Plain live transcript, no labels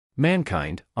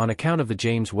Mankind, on account of the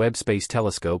James Webb Space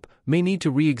Telescope, may need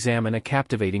to re-examine a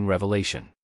captivating revelation.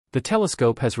 The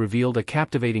telescope has revealed a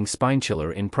captivating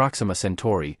spine-chiller in Proxima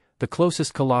Centauri, the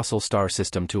closest colossal star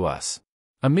system to us.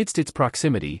 Amidst its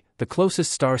proximity, the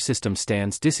closest star system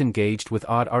stands disengaged with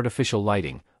odd artificial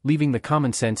lighting, leaving the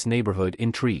common-sense neighborhood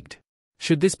intrigued.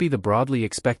 Should this be the broadly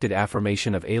expected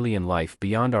affirmation of alien life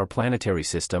beyond our planetary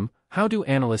system? How do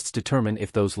analysts determine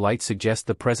if those lights suggest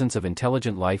the presence of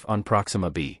intelligent life on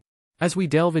Proxima b? As we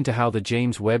delve into how the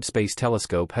James Webb Space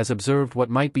Telescope has observed what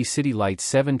might be city lights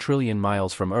 7 trillion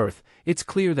miles from Earth, it's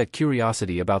clear that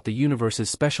curiosity about the universe's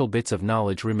special bits of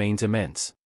knowledge remains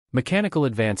immense. Mechanical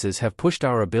advances have pushed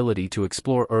our ability to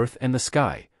explore Earth and the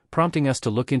sky, prompting us to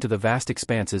look into the vast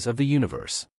expanses of the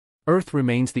universe. Earth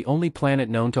remains the only planet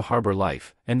known to harbor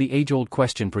life, and the age-old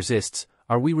question persists: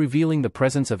 are we revealing the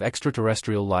presence of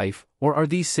extraterrestrial life, or are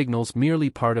these signals merely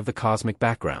part of the cosmic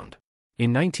background?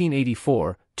 In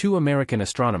 1984, two American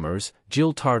astronomers,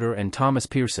 Jill Tarter and Thomas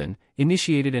Pearson,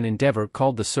 initiated an endeavor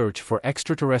called the Search for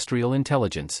Extraterrestrial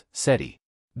Intelligence, SETI.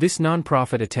 This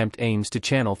non-profit attempt aims to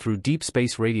channel through deep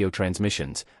space radio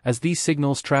transmissions, as these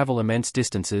signals travel immense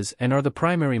distances and are the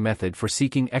primary method for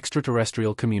seeking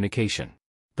extraterrestrial communication.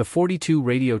 The 42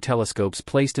 radio telescopes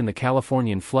placed in the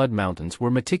Californian flood mountains were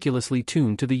meticulously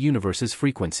tuned to the universe's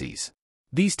frequencies.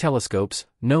 These telescopes,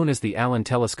 known as the Allen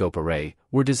Telescope Array,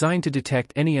 were designed to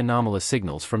detect any anomalous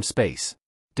signals from space.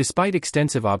 Despite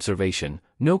extensive observation,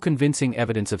 no convincing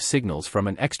evidence of signals from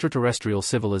an extraterrestrial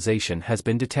civilization has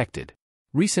been detected.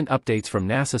 Recent updates from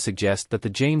NASA suggest that the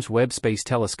James Webb Space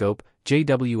Telescope,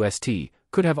 JWST,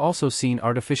 could have also seen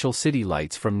artificial city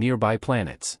lights from nearby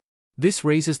planets. This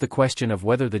raises the question of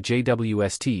whether the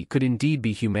JWST could indeed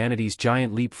be humanity's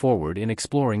giant leap forward in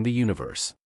exploring the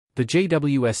universe. The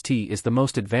JWST is the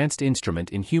most advanced instrument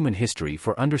in human history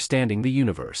for understanding the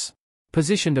universe.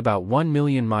 Positioned about 1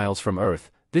 million miles from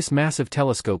Earth, this massive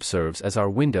telescope serves as our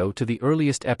window to the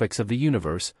earliest epochs of the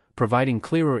universe, providing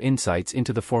clearer insights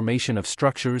into the formation of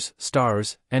structures,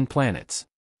 stars, and planets.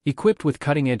 Equipped with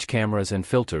cutting-edge cameras and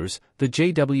filters, the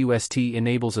JWST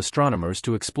enables astronomers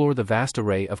to explore the vast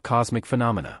array of cosmic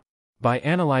phenomena. By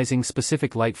analyzing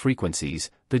specific light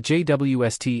frequencies, the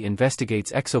JWST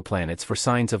investigates exoplanets for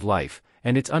signs of life,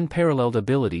 and its unparalleled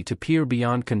ability to peer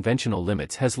beyond conventional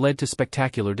limits has led to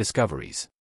spectacular discoveries.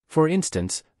 For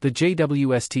instance, the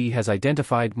JWST has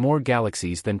identified more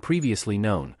galaxies than previously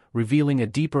known, revealing a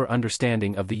deeper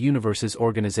understanding of the universe's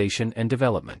organization and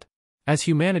development. As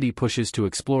humanity pushes to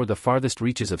explore the farthest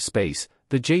reaches of space,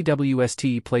 the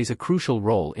JWST plays a crucial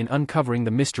role in uncovering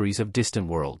the mysteries of distant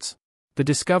worlds. The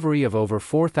discovery of over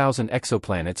 4,000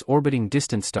 exoplanets orbiting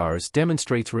distant stars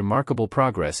demonstrates remarkable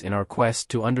progress in our quest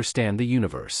to understand the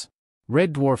universe.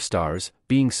 Red dwarf stars,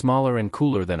 being smaller and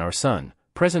cooler than our Sun,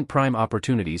 present prime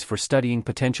opportunities for studying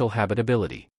potential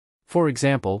habitability. For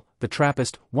example, the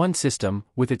TRAPPIST-1 system,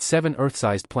 with its 7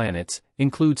 Earth-sized planets,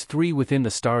 includes 3 within the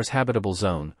star's habitable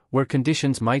zone, where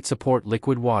conditions might support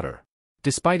liquid water.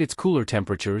 Despite its cooler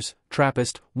temperatures,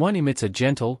 TRAPPIST-1 emits a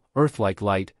gentle, Earth-like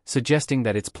light, suggesting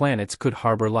that its planets could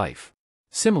harbor life.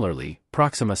 Similarly,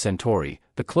 Proxima Centauri,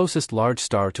 the closest large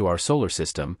star to our solar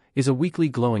system, is a weakly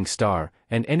glowing star,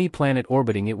 and any planet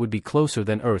orbiting it would be closer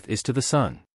than Earth is to the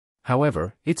Sun.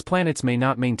 However, its planets may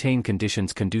not maintain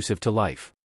conditions conducive to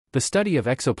life. The study of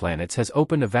exoplanets has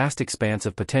opened a vast expanse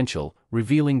of potential,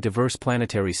 revealing diverse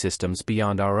planetary systems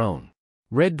beyond our own.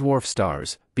 Red dwarf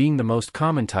stars, being the most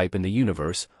common type in the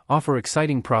universe, offer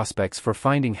exciting prospects for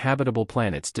finding habitable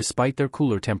planets despite their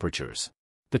cooler temperatures.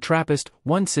 The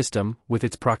TRAPPIST-1 system, with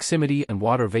its proximity and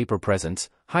water vapor presence,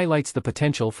 highlights the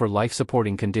potential for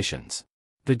life-supporting conditions.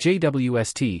 The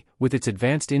JWST, with its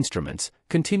advanced instruments,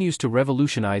 continues to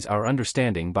revolutionize our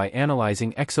understanding by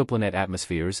analyzing exoplanet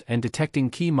atmospheres and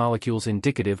detecting key molecules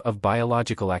indicative of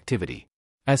biological activity.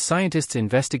 As scientists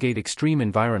investigate extreme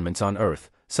environments on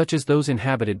Earth, such as those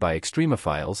inhabited by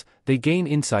extremophiles, they gain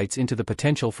insights into the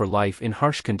potential for life in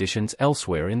harsh conditions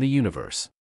elsewhere in the universe.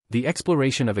 The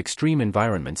exploration of extreme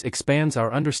environments expands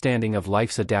our understanding of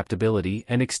life's adaptability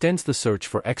and extends the search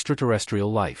for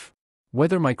extraterrestrial life.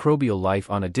 Whether microbial life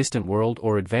on a distant world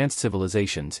or advanced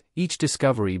civilizations, each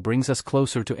discovery brings us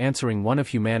closer to answering one of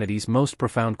humanity's most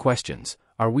profound questions: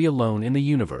 are we alone in the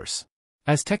universe?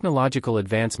 As technological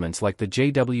advancements like the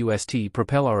JWST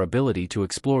propel our ability to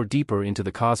explore deeper into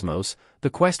the cosmos, the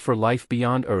quest for life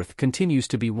beyond Earth continues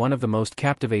to be one of the most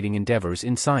captivating endeavors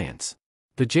in science.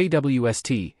 The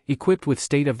JWST, equipped with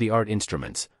state-of-the-art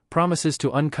instruments, promises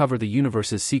to uncover the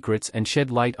universe's secrets and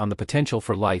shed light on the potential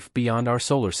for life beyond our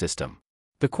solar system.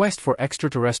 The quest for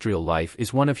extraterrestrial life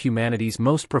is one of humanity's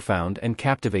most profound and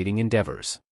captivating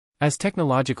endeavors. As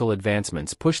technological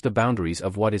advancements push the boundaries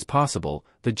of what is possible,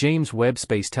 the James Webb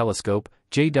Space Telescope,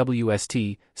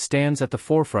 JWST, stands at the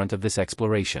forefront of this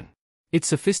exploration. Its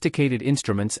sophisticated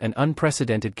instruments and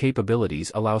unprecedented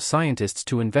capabilities allow scientists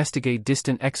to investigate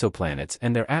distant exoplanets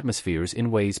and their atmospheres in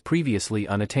ways previously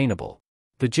unattainable.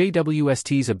 The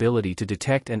JWST's ability to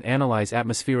detect and analyze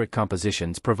atmospheric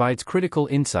compositions provides critical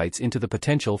insights into the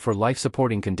potential for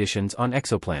life-supporting conditions on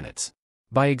exoplanets.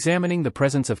 By examining the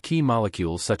presence of key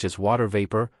molecules such as water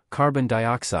vapor, carbon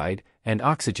dioxide, and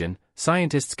oxygen,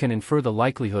 scientists can infer the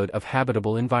likelihood of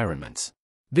habitable environments.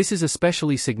 This is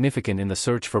especially significant in the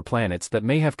search for planets that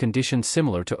may have conditions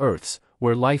similar to Earth's,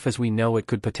 where life as we know it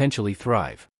could potentially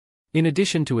thrive. In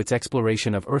addition to its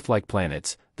exploration of Earth-like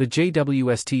planets, the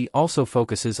JWST also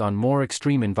focuses on more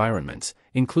extreme environments,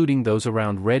 including those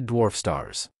around red dwarf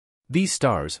stars. These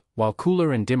stars, while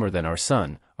cooler and dimmer than our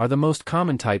Sun, are the most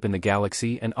common type in the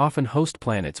galaxy and often host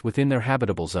planets within their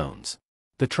habitable zones.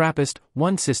 The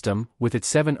TRAPPIST-1 system, with its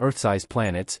 7 Earth-sized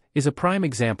planets, is a prime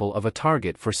example of a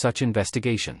target for such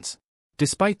investigations.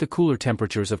 Despite the cooler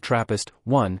temperatures of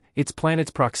TRAPPIST-1, its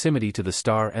planet's proximity to the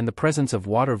star and the presence of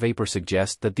water vapor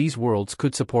suggest that these worlds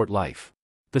could support life.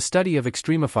 The study of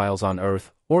extremophiles on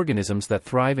Earth, organisms that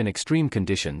thrive in extreme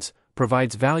conditions,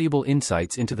 provides valuable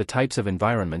insights into the types of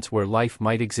environments where life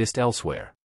might exist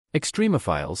elsewhere.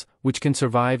 Extremophiles, which can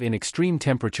survive in extreme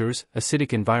temperatures,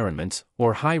 acidic environments,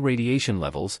 or high radiation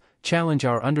levels, challenge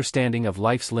our understanding of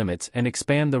life's limits and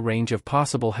expand the range of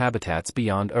possible habitats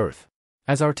beyond Earth.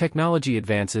 As our technology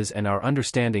advances and our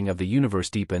understanding of the universe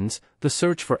deepens, the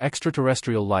search for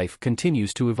extraterrestrial life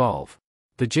continues to evolve.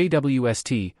 The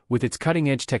JWST, with its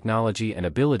cutting-edge technology and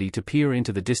ability to peer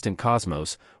into the distant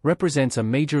cosmos, represents a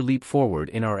major leap forward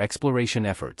in our exploration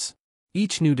efforts.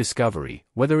 Each new discovery,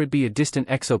 whether it be a distant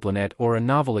exoplanet or a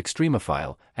novel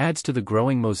extremophile, adds to the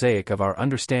growing mosaic of our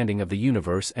understanding of the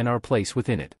universe and our place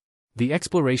within it. The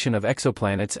exploration of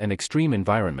exoplanets and extreme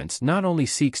environments not only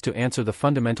seeks to answer the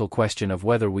fundamental question of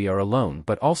whether we are alone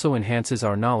but also enhances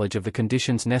our knowledge of the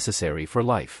conditions necessary for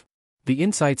life. The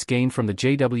insights gained from the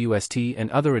JWST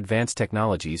and other advanced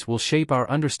technologies will shape our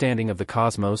understanding of the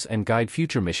cosmos and guide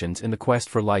future missions in the quest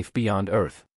for life beyond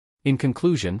Earth. In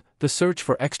conclusion, the search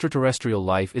for extraterrestrial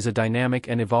life is a dynamic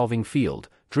and evolving field,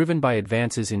 driven by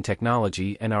advances in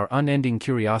technology and our unending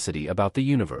curiosity about the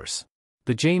universe.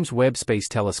 The James Webb Space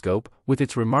Telescope, with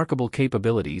its remarkable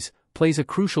capabilities, plays a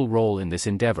crucial role in this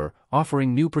endeavor,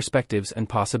 offering new perspectives and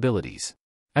possibilities.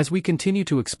 As we continue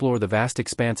to explore the vast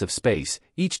expanse of space,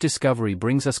 each discovery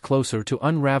brings us closer to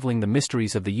unraveling the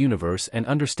mysteries of the universe and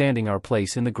understanding our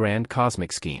place in the grand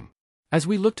cosmic scheme. As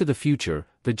we look to the future,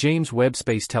 the James Webb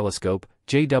Space Telescope,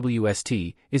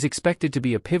 JWST, is expected to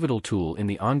be a pivotal tool in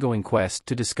the ongoing quest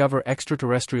to discover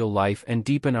extraterrestrial life and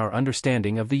deepen our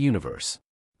understanding of the universe.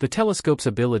 The telescope's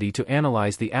ability to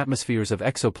analyze the atmospheres of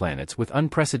exoplanets with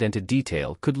unprecedented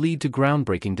detail could lead to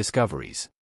groundbreaking discoveries.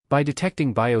 By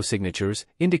detecting biosignatures,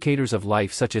 indicators of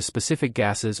life such as specific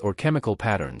gases or chemical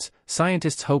patterns,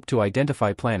 scientists hope to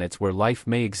identify planets where life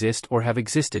may exist or have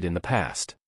existed in the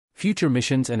past. Future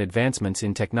missions and advancements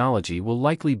in technology will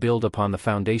likely build upon the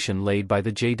foundation laid by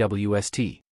the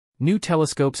JWST. New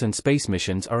telescopes and space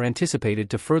missions are anticipated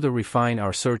to further refine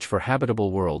our search for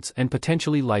habitable worlds and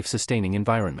potentially life-sustaining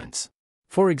environments.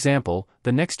 For example,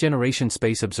 the next-generation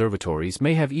space observatories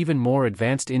may have even more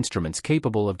advanced instruments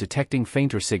capable of detecting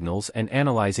fainter signals and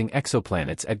analyzing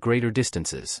exoplanets at greater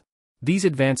distances. These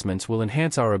advancements will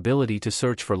enhance our ability to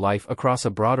search for life across a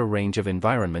broader range of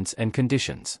environments and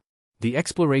conditions. The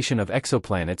exploration of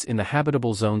exoplanets in the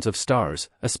habitable zones of stars,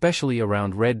 especially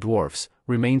around red dwarfs,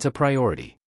 remains a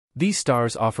priority. These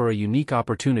stars offer a unique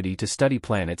opportunity to study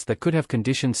planets that could have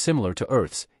conditions similar to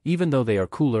Earth's, even though they are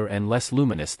cooler and less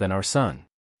luminous than our Sun.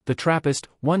 The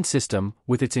TRAPPIST-1 system,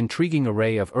 with its intriguing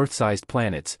array of Earth-sized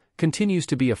planets, continues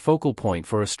to be a focal point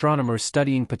for astronomers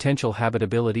studying potential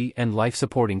habitability and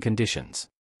life-supporting conditions.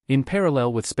 In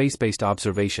parallel with space-based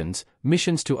observations,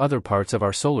 missions to other parts of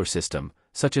our solar system,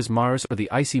 such as Mars or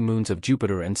the icy moons of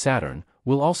Jupiter and Saturn,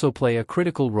 will also play a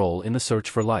critical role in the search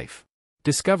for life.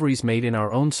 Discoveries made in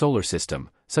our own solar system,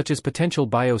 such as potential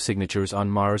biosignatures on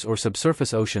Mars or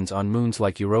subsurface oceans on moons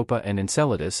like Europa and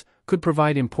Enceladus, could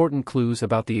provide important clues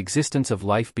about the existence of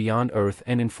life beyond Earth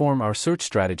and inform our search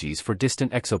strategies for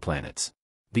distant exoplanets.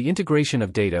 The integration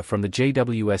of data from the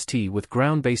JWST with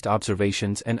ground-based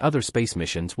observations and other space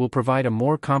missions will provide a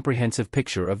more comprehensive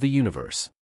picture of the universe.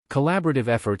 Collaborative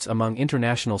efforts among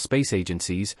international space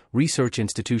agencies, research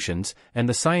institutions, and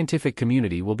the scientific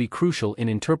community will be crucial in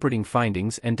interpreting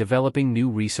findings and developing new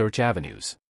research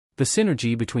avenues. The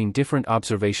synergy between different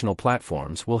observational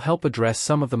platforms will help address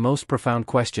some of the most profound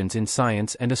questions in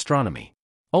science and astronomy.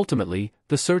 Ultimately,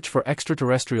 the search for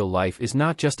extraterrestrial life is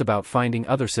not just about finding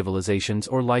other civilizations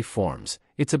or life forms,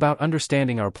 it's about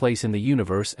understanding our place in the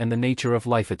universe and the nature of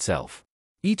life itself.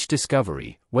 Each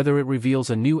discovery, whether it reveals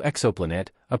a new exoplanet,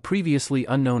 a previously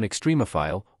unknown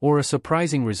extremophile, or a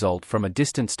surprising result from a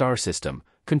distant star system,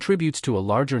 contributes to a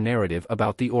larger narrative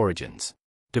about the origins,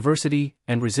 diversity,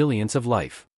 and resilience of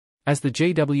life. As the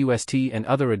JWST and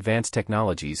other advanced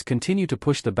technologies continue to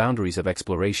push the boundaries of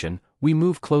exploration, we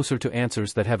move closer to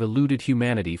answers that have eluded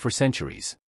humanity for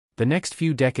centuries. The next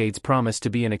few decades promise to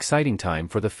be an exciting time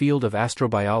for the field of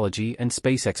astrobiology and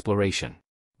space exploration.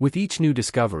 With each new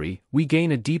discovery, we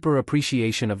gain a deeper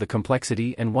appreciation of the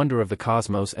complexity and wonder of the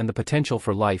cosmos and the potential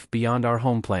for life beyond our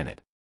home planet.